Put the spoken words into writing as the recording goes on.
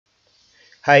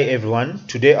Hi everyone,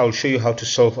 today I'll show you how to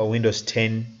solve a Windows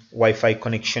 10 Wi-Fi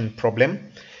connection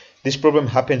problem. This problem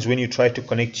happens when you try to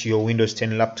connect your Windows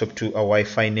 10 laptop to a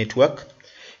Wi-Fi network.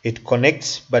 It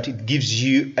connects, but it gives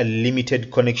you a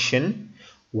limited connection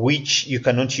which you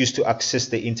cannot use to access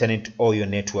the internet or your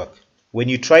network. When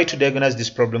you try to diagnose this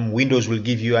problem, Windows will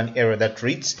give you an error that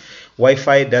reads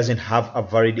Wi-Fi doesn't have a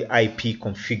valid IP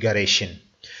configuration.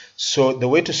 So the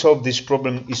way to solve this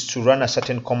problem is to run a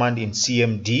certain command in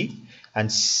CMD, and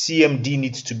CMD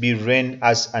needs to be run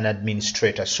as an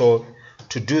administrator. So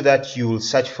to do that, you will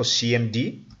search for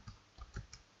CMD.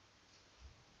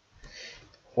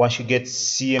 Once you get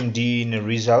CMD in the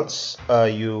results,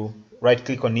 you right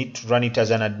click on it to run it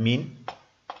as an admin.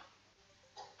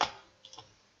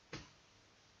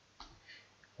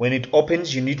 When it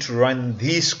opens, you need to run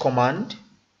this command.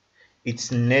 It's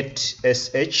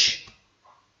netsh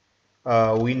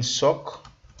winsock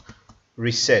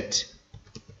reset.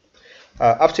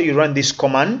 After you run this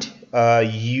command,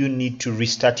 you need to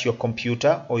restart your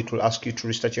computer, or it will ask you to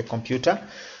restart your computer.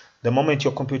 The moment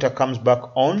your computer comes back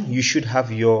on, you should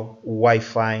have your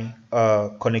Wi-Fi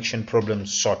connection problem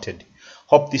sorted.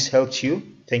 Hope this helped you.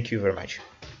 Thank you very much.